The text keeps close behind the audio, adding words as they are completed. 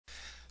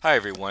Hi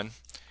everyone.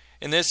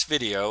 In this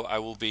video I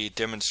will be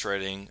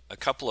demonstrating a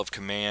couple of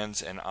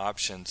commands and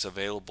options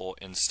available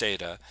in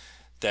Stata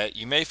that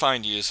you may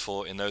find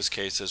useful in those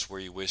cases where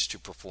you wish to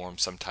perform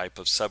some type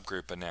of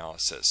subgroup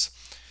analysis.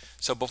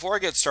 So before I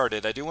get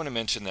started, I do want to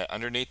mention that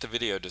underneath the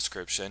video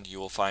description you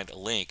will find a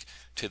link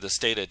to the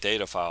Stata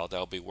data file that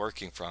I'll be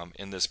working from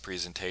in this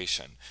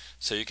presentation.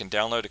 So you can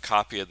download a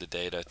copy of the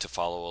data to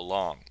follow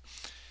along.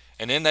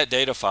 And in that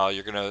data file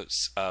you're going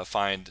to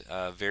find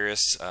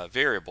various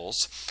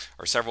variables,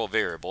 or several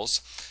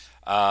variables.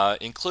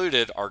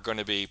 Included are going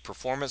to be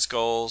performance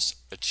goals,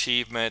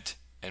 achievement,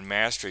 and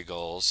mastery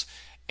goals.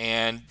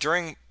 And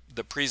during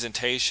the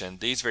presentation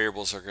these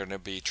variables are going to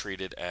be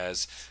treated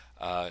as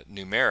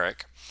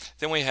numeric.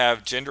 Then we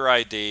have gender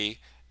ID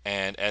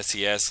and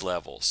SES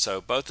levels.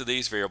 So both of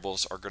these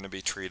variables are going to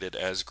be treated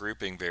as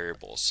grouping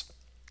variables.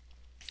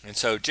 And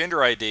so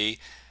gender ID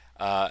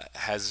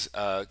has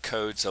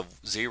codes of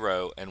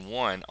 0 and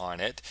 1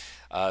 on it.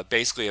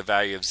 Basically a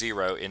value of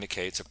 0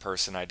 indicates a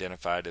person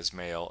identified as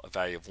male, a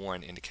value of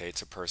 1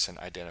 indicates a person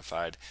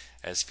identified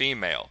as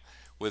female.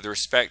 With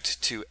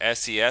respect to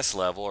SES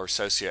level, or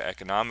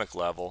socioeconomic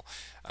level,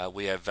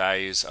 we have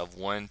values of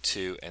 1,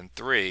 2, and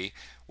 3,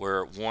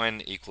 where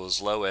 1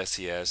 equals low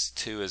SES,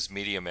 2 is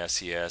medium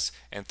SES,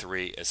 and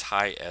 3 is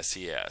high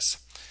SES.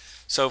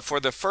 So for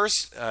the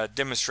first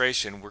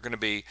demonstration we're going to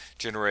be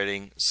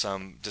generating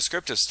some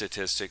descriptive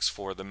statistics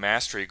for the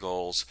mastery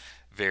goals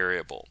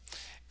variable.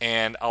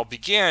 And I'll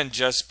begin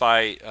just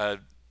by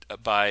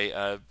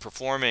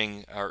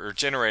performing or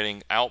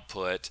generating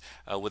output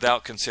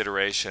without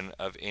consideration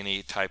of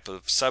any type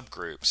of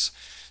subgroups.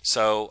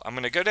 So I'm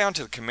going to go down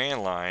to the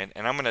command line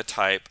and I'm going to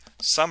type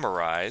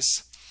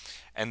summarize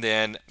and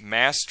then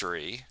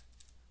mastery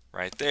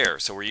right there.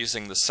 So we're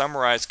using the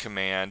summarize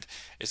command.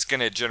 It's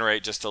going to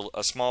generate just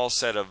a small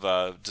set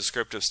of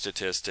descriptive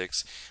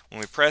statistics.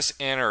 When we press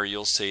enter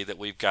you'll see that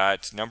we've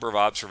got number of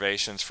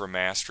observations for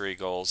mastery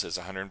goals is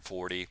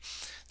 140.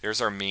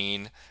 There's our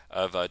mean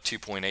of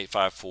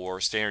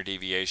 2.854. Standard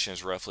deviation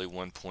is roughly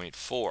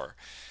 1.4.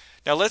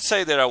 Now let's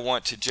say that I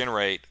want to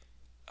generate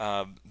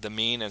the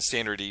mean and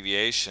standard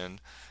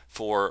deviation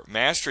for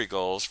mastery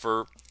goals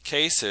for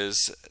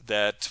cases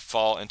that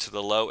fall into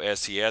the low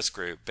SES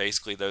group,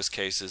 basically those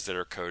cases that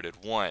are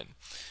coded 1.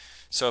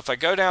 So if I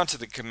go down to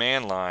the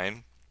command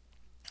line,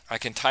 I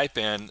can type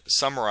in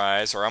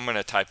summarize, or I'm going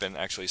to type in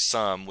actually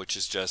sum, which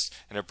is just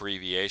an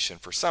abbreviation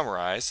for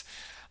summarize.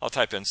 I'll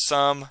type in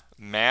sum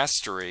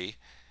mastery,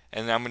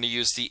 and then I'm going to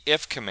use the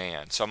if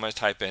command. So I'm going to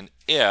type in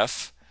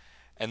if,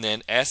 and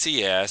then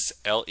SES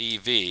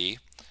LEV,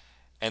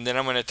 and then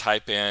I'm going to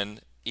type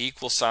in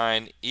equal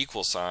sign,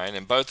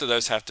 and both of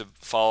those have to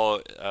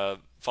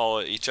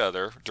follow each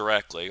other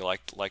directly,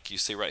 like you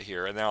see right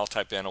here. And then I'll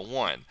type in a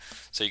 1.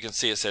 So you can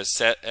see it says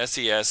set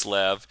SES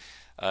lev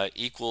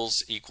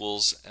equals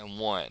and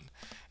 1.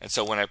 And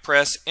so when I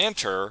press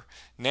enter,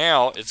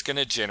 now it's going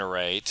to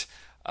generate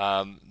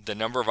the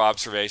number of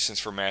observations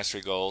for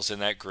mastery goals in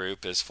that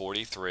group is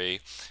 43.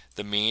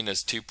 The mean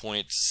is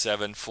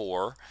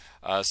 2.74.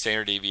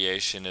 Standard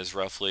deviation is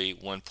roughly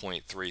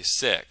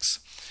 1.36.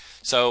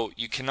 So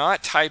you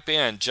cannot type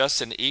in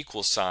just an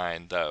equal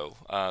sign though.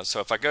 So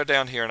if I go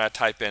down here and I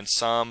type in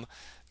sum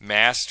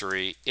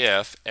mastery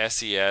if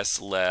SES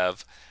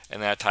lev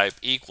and then I type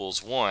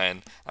equals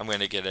 1, I'm going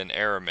to get an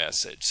error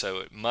message.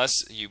 So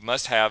you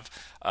must have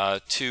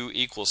two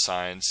equal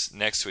signs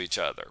next to each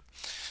other.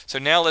 So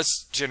now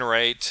let's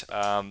generate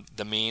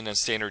the mean and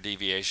standard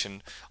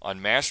deviation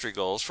on mastery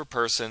goals for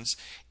persons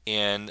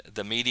in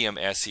the medium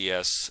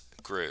SES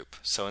group.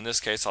 So in this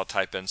case I'll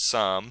type in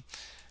sum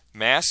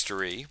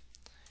mastery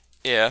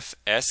if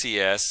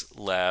SES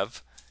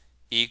lev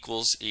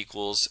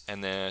equals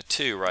and then a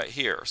 2 right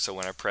here. So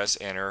when I press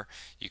enter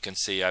you can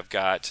see I've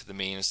got the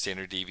mean and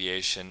standard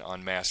deviation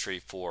on mastery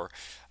for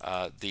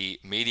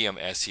the medium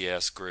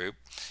SES group,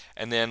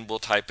 and then we'll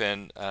type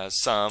in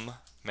sum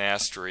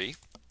mastery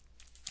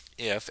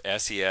if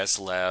SES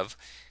lev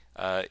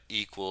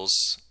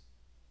equals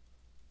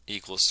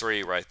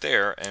 3 right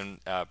there, and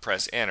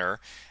press enter,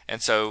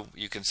 and so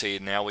you can see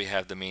now we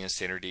have the mean and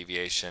standard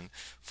deviation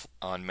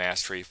on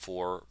mastery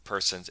for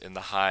persons in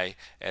the high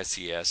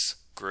SES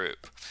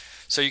group.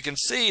 So you can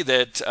see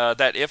that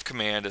that if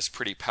command is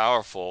pretty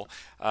powerful,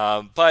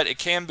 but it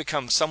can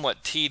become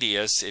somewhat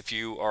tedious if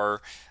you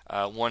are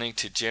wanting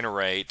to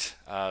generate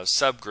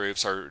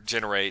subgroups or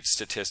generate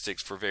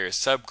statistics for various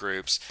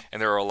subgroups,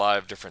 and there are a lot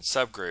of different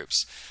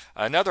subgroups.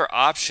 Another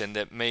option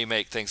that may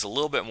make things a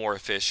little bit more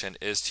efficient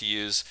is to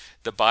use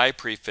the by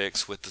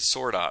prefix with the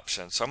sort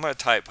option. So I'm going to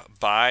type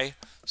by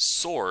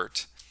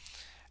sort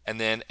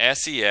and then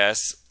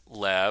SES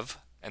lev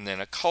and then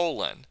a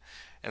colon,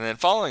 and then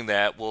following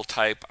that we'll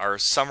type our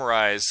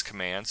summarize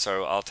command.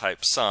 So I'll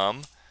type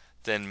sum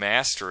then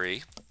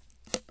mastery,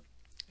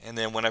 and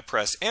then when I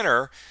press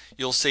enter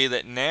you'll see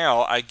that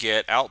now I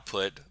get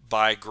output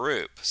by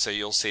group. So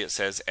you'll see it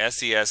says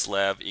SES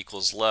lev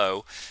equals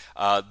low.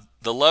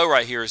 the low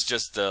right here is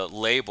just the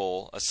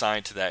label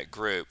assigned to that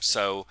group.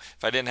 So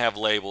if I didn't have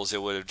labels,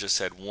 it would have just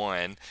said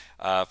 1.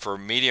 For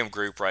medium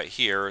group right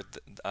here,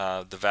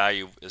 the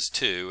value is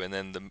 2, and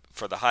then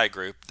for the high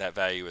group, that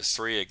value is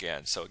 3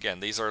 again. So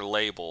again, these are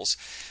labels,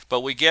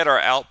 but we get our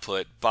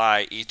output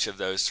by each of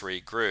those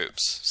 3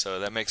 groups. So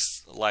that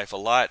makes life a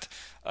lot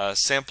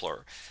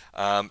simpler.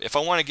 If I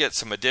want to get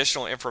some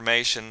additional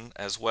information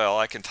as well,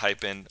 I can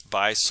type in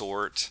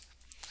bysort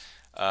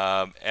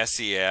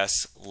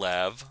SES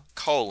lev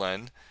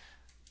colon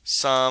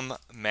sum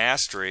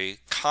mastery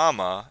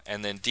comma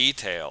and then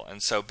detail.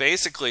 And so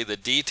basically the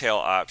detail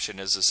option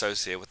is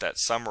associated with that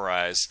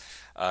summarize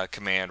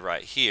command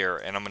right here,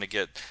 and I'm going to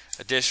get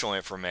additional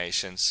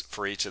information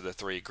for each of the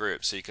 3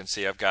 groups. So you can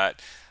see I've got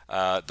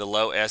the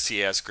low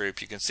SES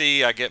group. You can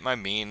see I get my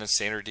mean and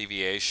standard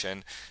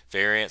deviation,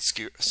 variance,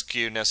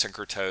 skewness, and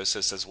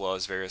kurtosis, as well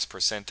as various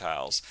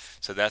percentiles.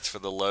 So that's for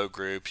the low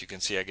group. You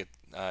can see I get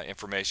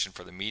information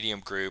for the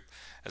medium group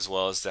as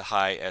well as the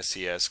high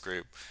SES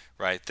group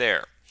right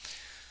there.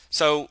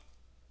 So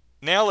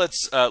now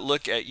let's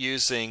look at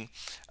using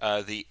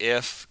the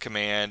if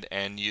command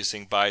and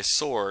using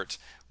bysort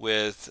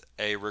with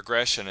a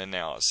regression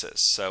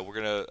analysis. So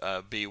we're going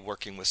to be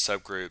working with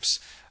subgroups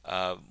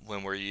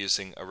when we're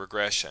using a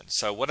regression.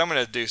 So what I'm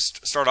going to do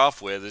start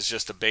off with is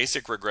just a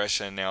basic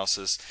regression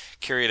analysis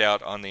carried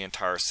out on the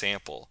entire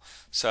sample.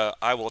 So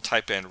I will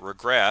type in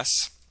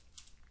regress,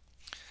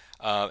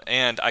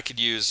 and I could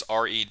use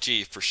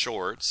reg for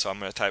short. So I'm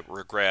going to type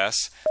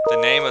regress,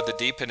 the name of the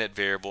dependent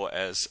variable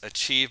as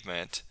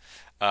achievement,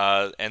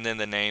 and then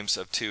the names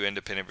of 2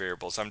 independent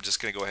variables. I'm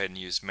just going to go ahead and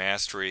use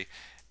mastery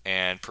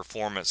and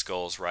performance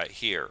goals right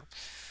here.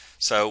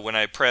 So when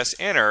I press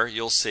enter,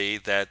 you'll see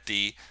that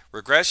the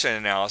regression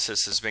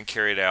analysis has been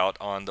carried out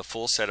on the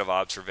full set of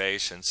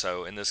observations.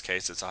 So in this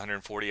case, it's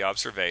 140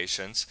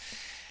 observations.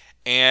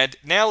 And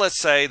now let's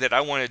say that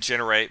I want to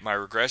generate my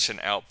regression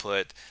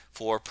output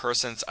for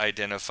persons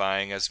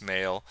identifying as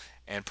male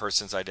and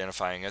persons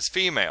identifying as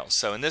female.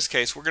 So in this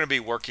case, we're going to be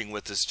working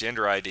with this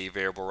gender ID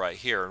variable right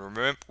here.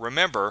 And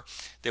remember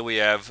that we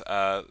have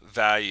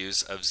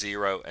values of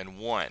 0 and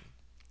 1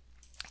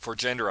 for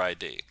gender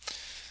ID.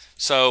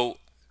 So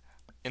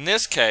in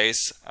this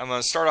case, I'm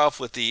going to start off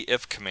with the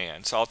if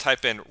command. So I'll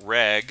type in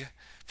reg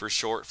for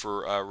short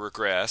for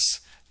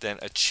regress, then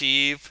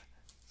achieve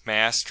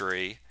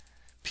mastery,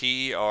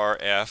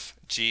 PERFGOAL,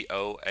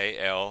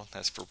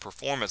 that's for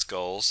performance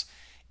goals,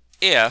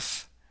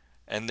 if,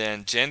 and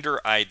then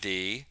gender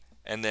ID,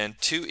 and then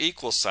 2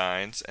 equal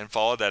signs, and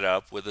follow that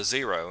up with a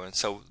 0. And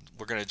so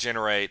we're going to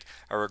generate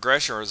our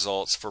regression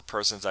results for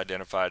persons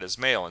identified as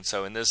male. And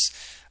so in this,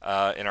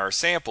 in our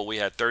sample, we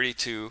had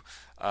 32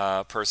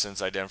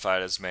 persons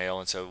identified as male,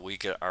 and so we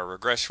get our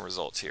regression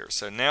results here.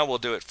 So now we'll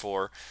do it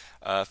for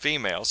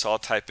female. So I'll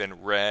type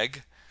in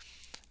reg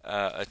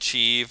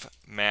achieve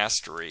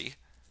mastery,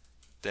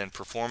 then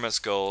performance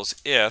goals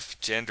if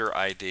gender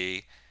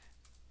ID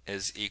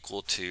is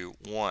equal to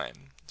 1.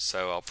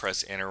 So I'll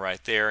press enter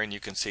right there, and you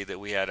can see that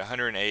we had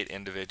 108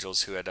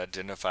 individuals who had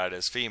identified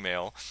as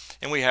female,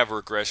 and we have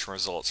regression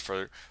results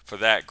for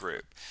that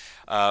group.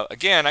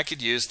 Again, I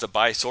could use the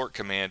bysort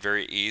command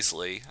very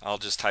easily. I'll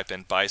just type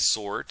in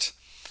bysort,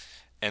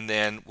 and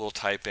then we'll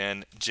type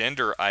in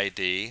gender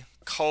ID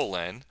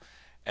colon,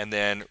 and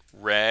then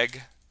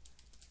reg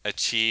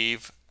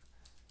achieve,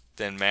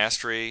 then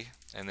mastery,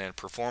 and then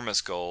performance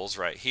goals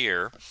right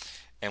here.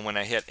 And when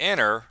I hit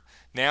enter,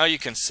 now you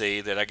can see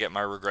that I get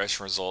my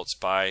regression results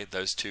by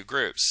those 2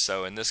 groups.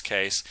 So in this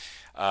case,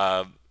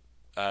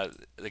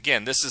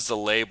 again, this is the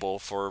label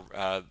for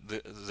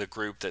the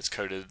group that's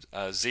coded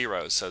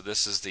 0. So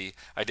this is the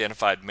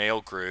identified male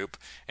group,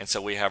 and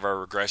so we have our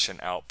regression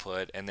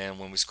output. And then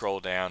when we scroll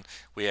down,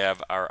 we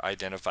have our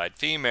identified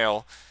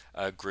female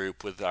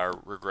group with our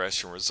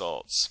regression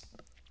results.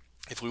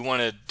 If we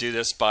want to do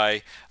this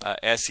by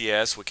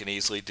SES, we can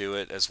easily do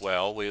it as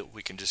well.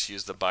 We can just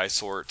use the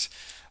bysort,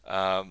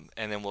 and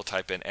then we'll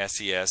type in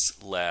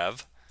SES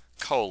lev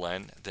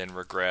colon, then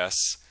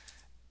regress,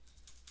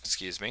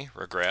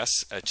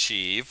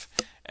 achieve,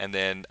 and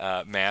then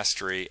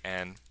mastery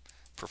and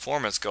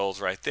performance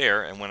goals right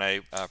there. And when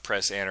I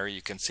press enter,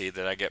 you can see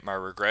that I get my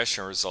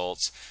regression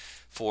results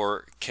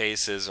for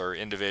cases or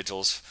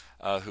individuals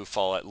who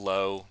fall at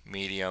low,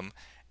 medium,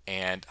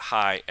 and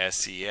high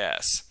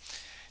SES.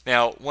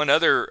 Now, one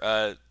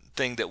other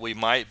thing that we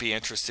might be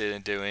interested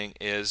in doing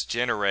is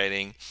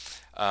generating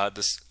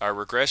our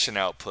regression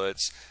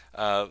outputs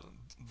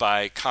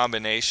by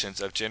combinations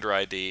of gender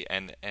ID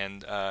and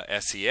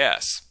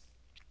SES.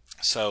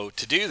 So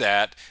to do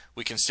that,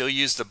 we can still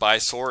use the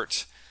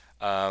bysort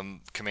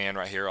command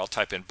right here. I'll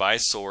type in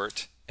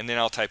bysort, and then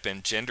I'll type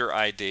in gender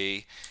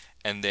ID,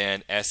 and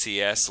then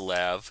SES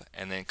lev,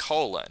 and then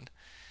colon.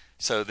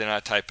 So then I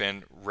type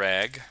in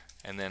reg,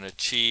 and then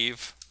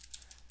achieve,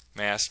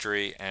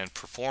 mastery, and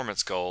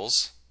performance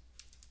goals.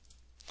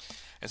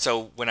 And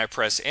so when I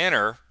press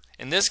enter,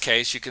 in this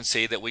case, you can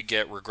see that we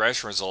get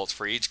regression results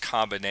for each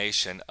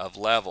combination of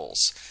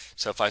levels.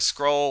 So if I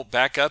scroll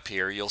back up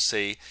here, you'll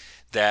see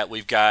that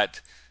we've got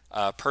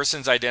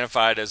persons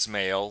identified as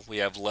male, we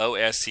have low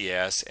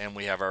SES, and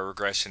we have our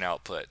regression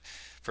output.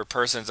 For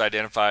persons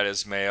identified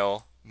as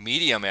male,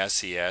 medium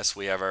SES,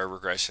 we have our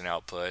regression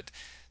output.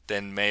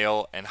 Then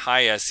male and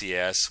high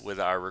SES with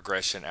our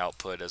regression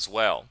output as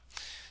well.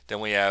 Then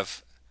we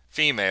have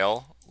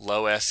female,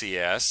 low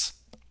SES,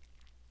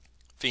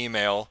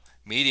 female,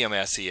 medium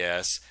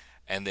SES,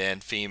 and then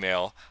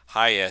female,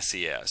 high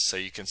SES. So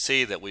you can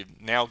see that we've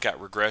now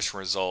got regression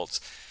results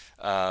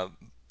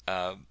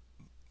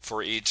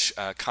for each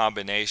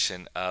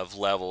combination of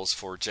levels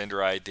for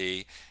gender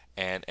ID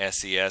and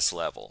SES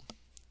level.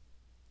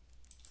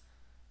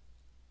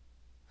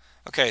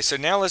 Okay, so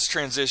now let's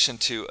transition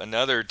to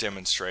another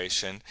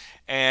demonstration,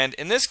 and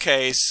in this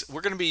case we're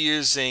going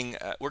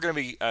to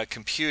be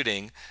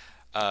computing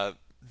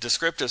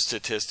descriptive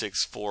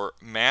statistics for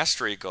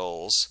mastery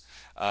goals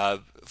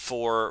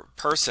for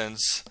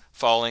persons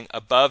falling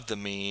above the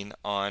mean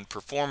on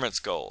performance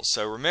goals.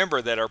 So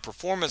remember that our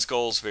performance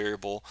goals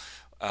variable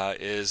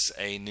is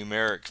a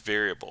numeric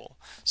variable.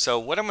 So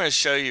what I'm going to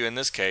show you in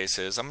this case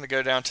is I'm going to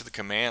go down to the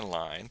command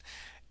line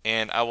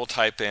and I will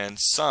type in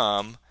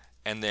sum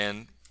and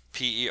then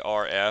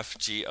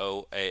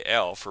PERFGOAL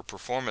for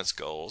performance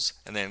goals,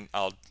 and then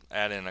I'll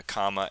add in a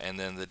comma and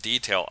then the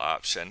detail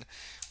option.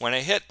 When I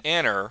hit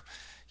enter,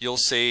 you'll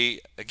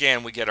see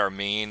again we get our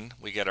mean,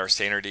 we get our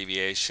standard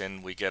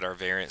deviation, we get our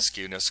variance,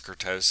 skewness,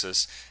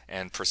 kurtosis,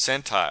 and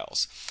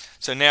percentiles.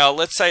 So now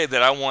let's say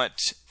that I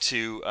want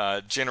to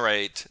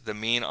generate the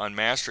mean on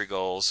mastery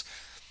goals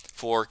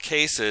for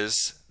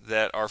cases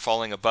that are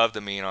falling above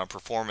the mean on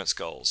performance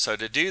goals. So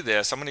to do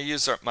this, I'm going to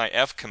use my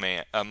if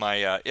command.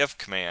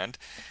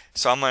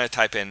 So I'm going to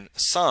type in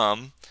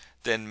sum,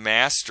 then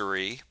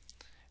mastery,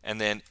 and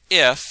then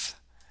if,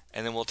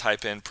 and then we'll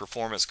type in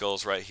performance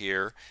goals right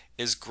here,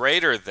 is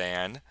greater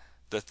than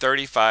the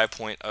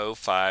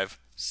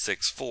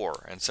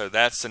 35.0564. And so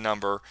that's the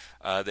number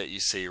that you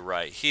see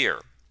right here.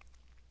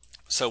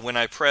 So when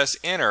I press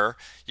enter,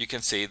 you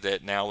can see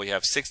that now we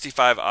have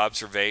 65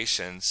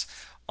 observations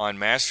on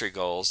mastery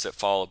goals that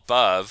fall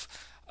above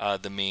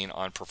the mean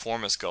on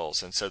performance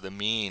goals, and so the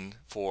mean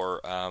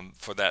for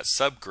that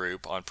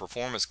subgroup on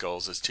performance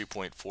goals is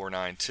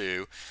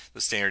 2.492. The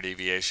standard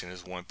deviation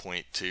is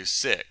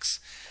 1.26.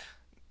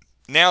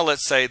 Now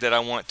let's say that I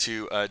want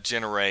to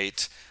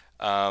generate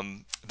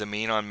the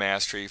mean on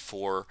mastery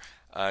for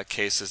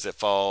cases that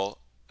fall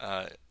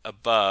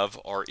above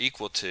or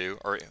equal to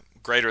or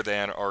greater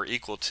than or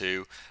equal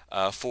to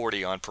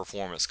 40 on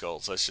performance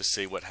goals. Let's just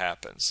see what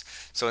happens.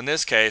 So in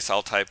this case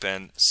I'll type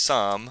in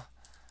sum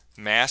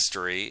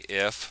mastery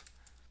if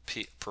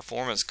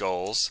performance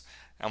goals.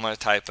 I'm going to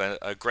type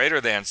a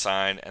greater than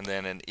sign and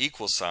then an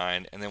equal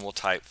sign, and then we'll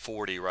type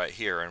 40 right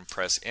here and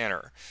press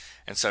enter.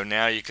 And so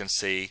now you can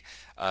see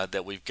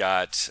that we've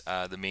got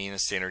the mean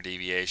and standard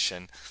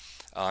deviation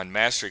on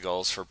mastery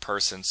goals for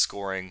persons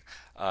scoring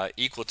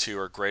equal to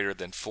or greater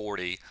than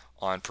 40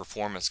 on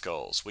performance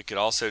goals. We could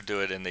also do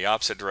it in the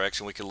opposite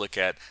direction. We could look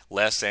at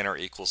less than or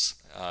equals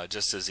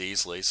just as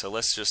easily. So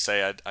let's just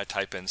say I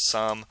type in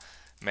sum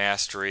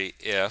mastery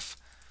if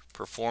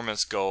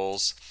performance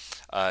goals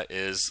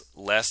is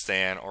less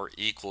than or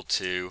equal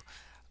to,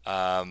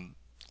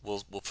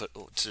 we'll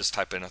just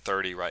type in a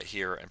 30 right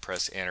here and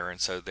press enter,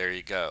 and so there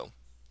you go.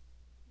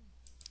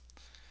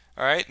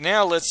 Alright,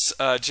 now let's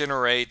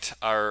generate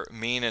our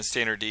mean and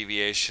standard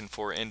deviation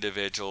for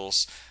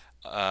individuals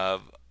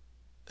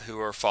who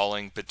are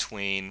falling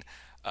between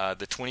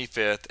the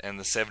 25th and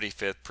the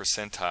 75th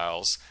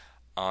percentiles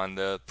on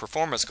the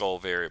performance goal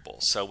variable.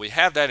 So we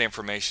have that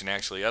information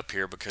actually up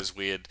here because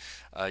we had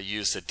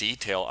used the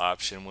detail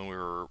option when we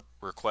were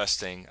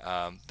requesting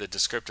the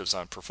descriptives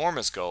on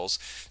performance goals.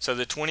 So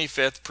the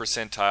 25th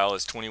percentile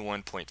is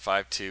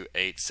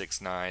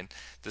 21.52869.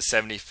 The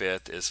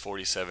 75th is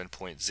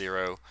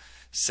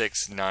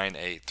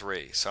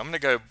 47.06983. So I'm going to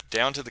go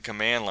down to the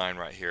command line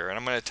right here and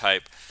I'm going to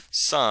type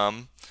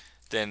sum,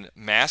 then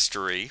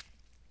mastery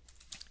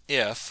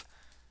if,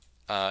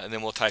 and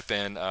then we'll type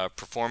in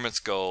performance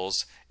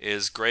goals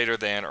is greater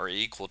than or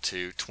equal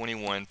to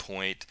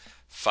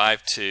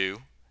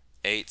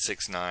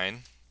 21.52869,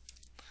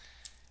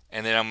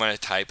 and then I'm going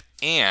to type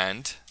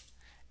and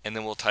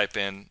then we'll type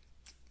in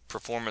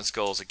performance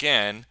goals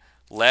again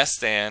less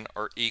than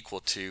or equal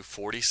to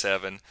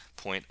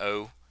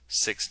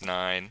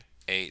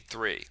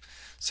 47.06983.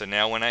 So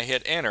now when I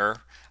hit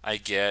enter, I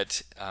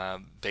get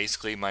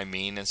basically my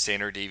mean and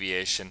standard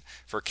deviation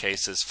for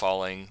cases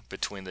falling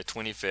between the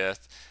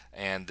 25th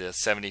and the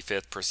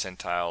 75th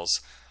percentiles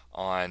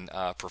on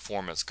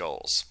performance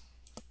goals.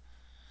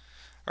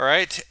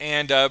 Alright,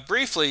 and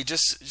briefly,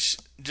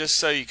 just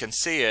so you can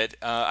see it,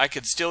 I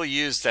could still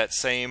use that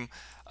same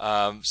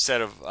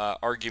set of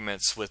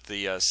arguments with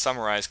the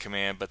summarize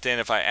command, but then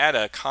if I add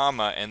a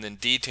comma and then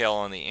detail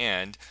on the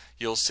end,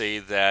 you'll see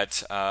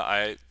that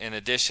in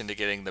addition to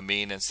getting the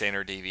mean and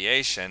standard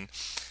deviation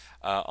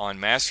on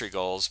mastery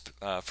goals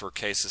for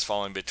cases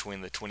falling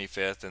between the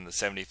 25th and the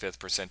 75th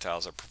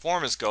percentiles of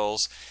performance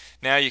goals,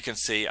 now you can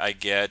see I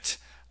get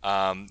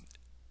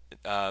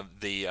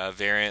the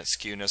variance,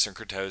 skewness, and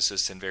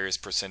kurtosis and various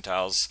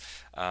percentiles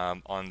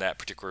on that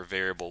particular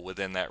variable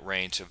within that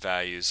range of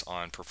values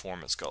on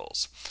performance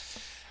goals.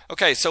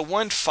 Okay, so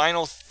one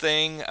final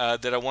thing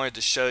that I wanted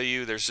to show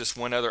you, there's just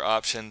one other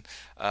option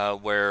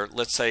where,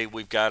 let's say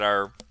we've got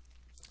our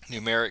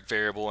numeric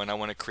variable and I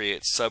want to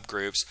create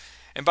subgroups.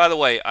 And by the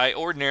way, I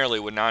ordinarily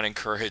would not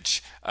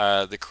encourage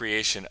the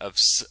creation of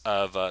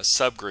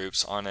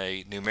subgroups on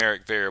a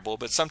numeric variable,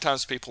 but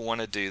sometimes people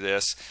want to do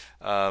this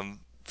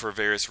for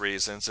various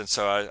reasons, and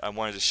so I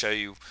wanted to show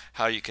you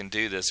how you can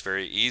do this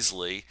very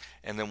easily,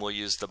 and then we'll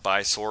use the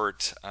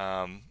bysort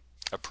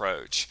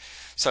approach.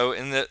 So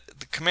in the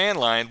command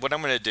line, what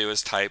I'm going to do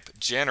is type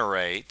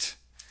generate,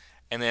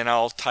 and then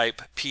I'll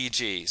type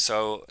PG.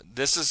 So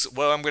this is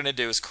what I'm going to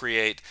do is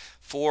create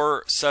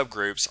 4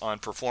 subgroups on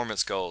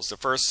performance goals. The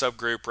first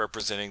subgroup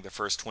representing the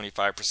first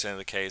 25% of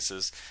the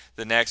cases.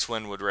 The next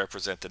one would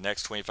represent the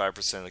next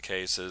 25% of the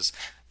cases.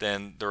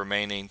 Then the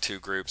remaining 2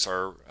 groups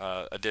are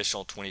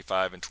additional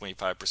 25 and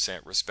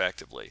 25%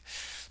 respectively.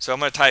 So I'm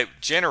going to type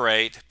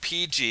generate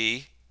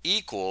PG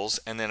equals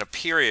and then a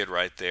period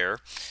right there.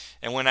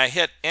 And when I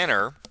hit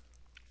enter,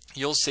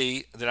 you'll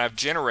see that I've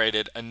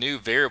generated a new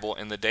variable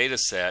in the data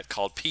set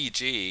called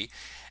PG,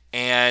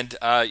 and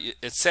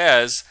it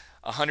says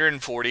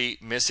 140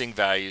 missing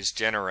values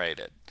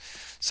generated.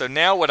 So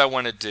now what I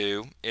want to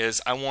do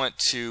is I want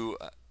to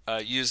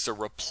use the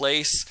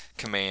replace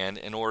command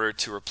in order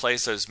to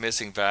replace those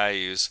missing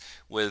values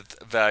with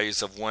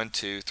values of 1,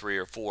 2, 3,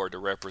 or 4 to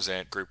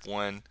represent group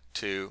 1,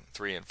 2,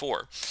 3, and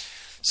 4.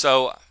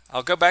 So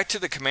I'll go back to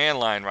the command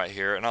line right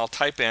here and I'll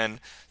type in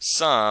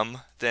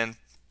sum, then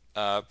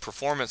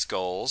performance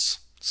goals,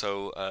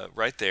 so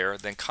right there,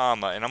 then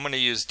comma, and I'm going to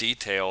use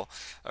detail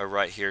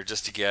right here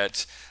just to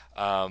get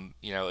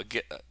you know,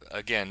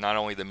 again, not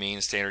only the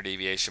mean, standard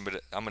deviation,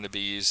 but I'm going to be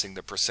using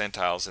the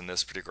percentiles in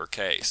this particular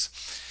case.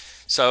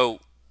 So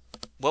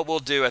what we'll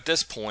do at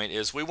this point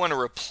is we want to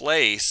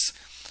replace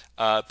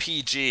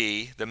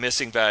PG, the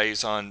missing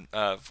values on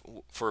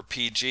for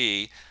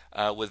PG,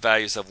 with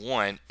values of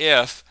 1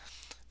 if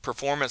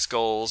performance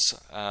goals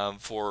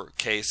for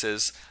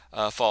cases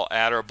fall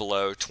at or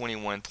below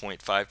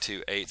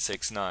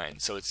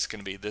 21.52869. So it's going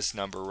to be this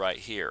number right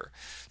here.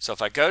 So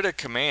if I go to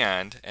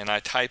command and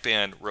I type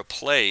in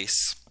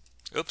replace,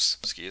 well,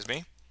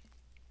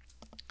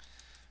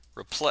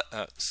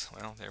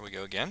 there we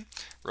go again.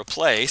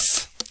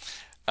 Replace,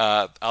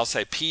 I'll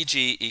say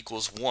PG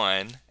equals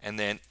 1, and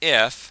then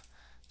if,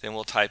 then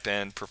we'll type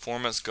in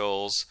performance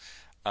goals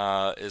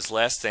is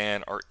less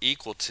than or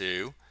equal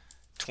to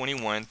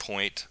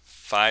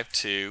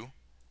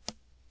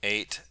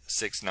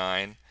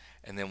 21.52869,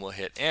 and then we'll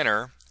hit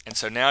enter. And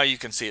so now you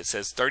can see it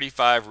says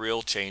 35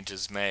 real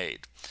changes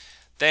made.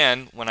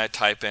 Then when I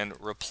type in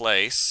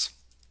replace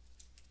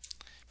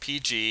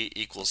PG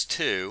equals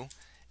 2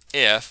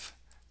 if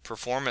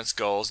performance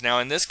goals, now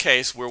in this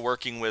case we're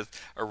working with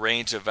a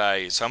range of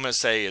values, so I'm going to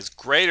say is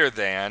greater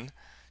than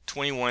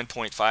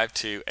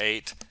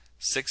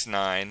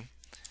 21.52869.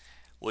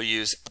 We'll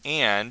use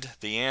and,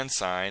 the and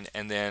sign,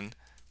 and then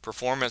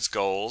performance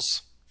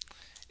goals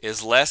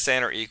is less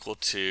than or equal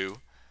to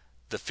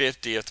the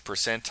 50th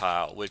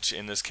percentile, which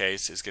in this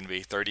case is going to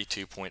be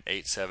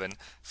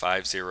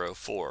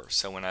 32.87504.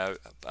 So when I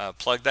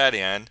plug that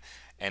in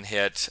and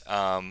hit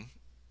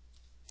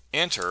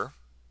enter,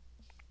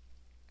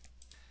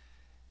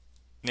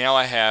 now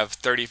I have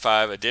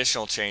 35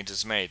 additional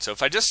changes made. So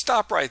if I just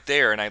stop right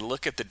there and I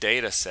look at the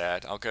data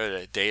set, I'll go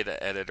to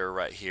data editor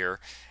right here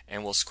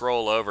and we'll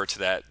scroll over to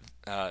that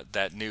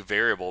that new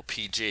variable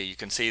PG. You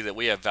can see that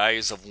we have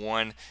values of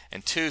 1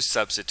 and 2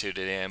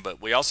 substituted in,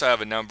 but we also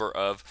have a number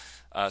of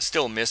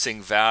still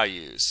missing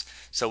values.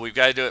 So we've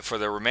got to do it for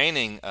the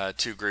remaining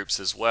 2 groups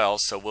as well.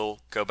 So we'll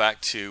go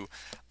back to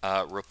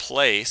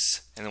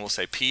replace, and then we'll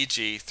say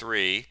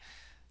PG3,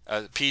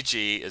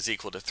 PG is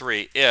equal to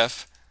 3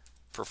 if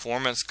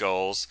performance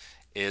goals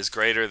is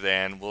greater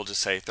than, we'll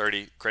just say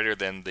greater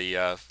than the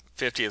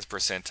 50th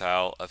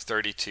percentile of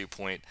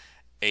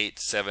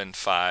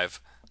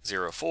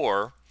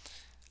 32.87504,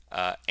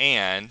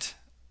 and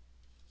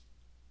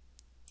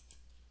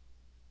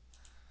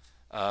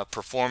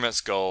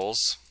performance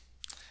goals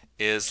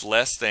is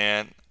less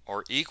than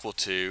or equal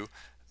to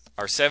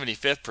our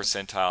 75th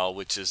percentile,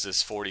 which is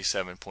this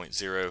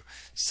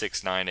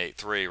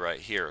 47.06983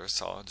 right here.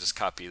 So I'll just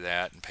copy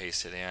that and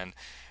paste it in,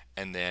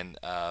 and then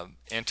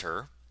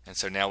enter. And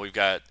so now we've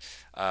got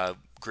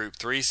group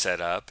 3 set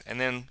up,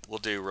 and then we'll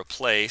do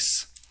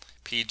replace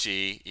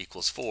PG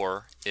equals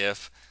 4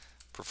 if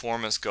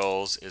performance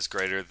goals is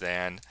greater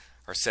than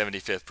our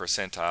 75th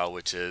percentile,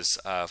 which is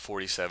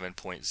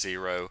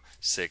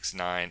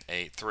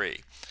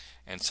 47.06983.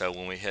 And so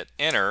when we hit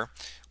enter,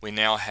 we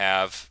now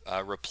have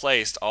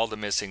replaced all the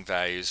missing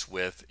values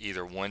with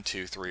either 1,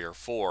 2, 3, or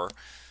 4.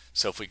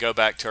 So if we go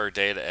back to our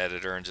data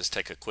editor and just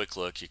take a quick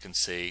look, you can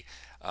see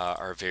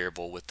our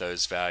variable with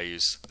those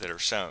values that are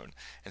shown.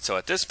 And so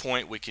at this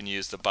point we can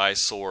use the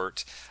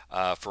bysort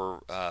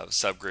for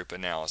subgroup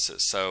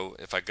analysis. So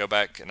if I go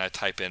back and I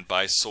type in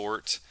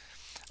bysort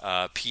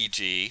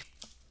PG,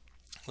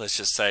 let's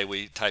just say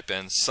we type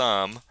in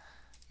sum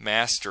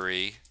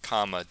mastery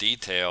comma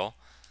detail,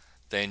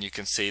 then you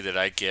can see that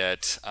I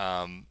get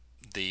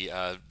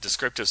the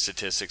descriptive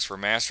statistics for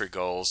mastery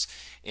goals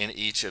in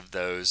each of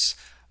those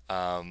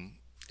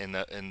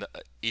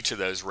each of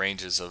those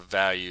ranges of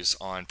values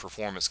on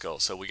performance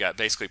goals. So we got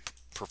basically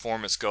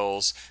performance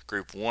goals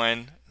group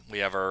 1, we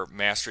have our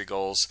mastery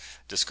goals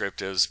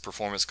descriptives,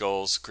 performance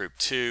goals group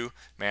 2,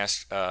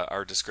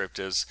 our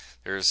descriptives,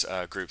 there's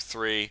group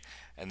 3,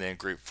 and then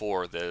group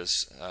 4 that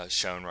is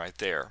shown right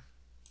there.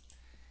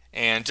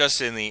 And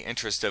just in the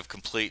interest of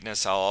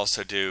completeness, I'll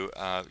also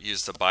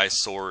use the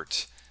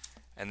bysort,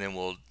 and then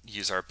we'll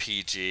use our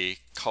PG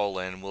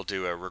colon. We'll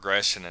do a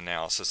regression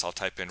analysis. I'll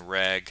type in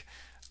reg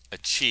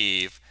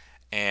achieve,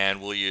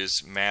 and we'll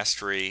use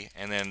mastery,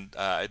 and then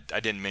I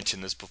didn't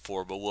mention this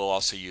before, but we'll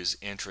also use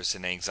interest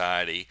and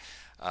anxiety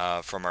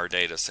from our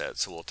data set.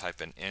 So we'll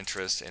type in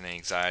interest and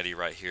anxiety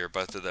right here.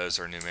 Both of those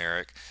are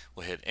numeric.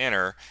 We'll hit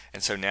enter,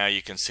 and so now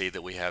you can see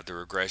that we have the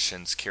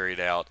regressions carried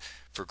out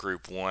for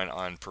group 1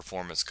 on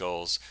performance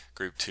goals,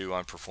 group 2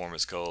 on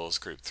performance goals,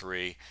 group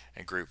 3,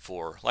 and group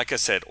 4. Like I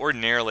said,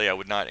 ordinarily I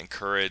would not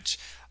encourage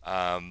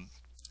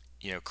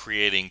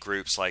creating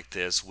groups like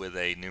this with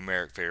a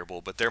numeric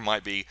variable, but there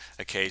might be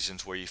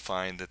occasions where you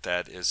find that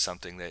that is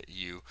something that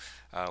you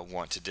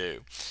want to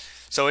do.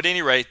 So at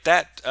any rate,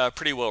 that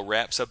pretty well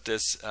wraps up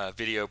this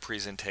video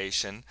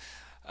presentation,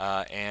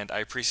 and I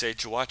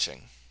appreciate you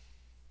watching.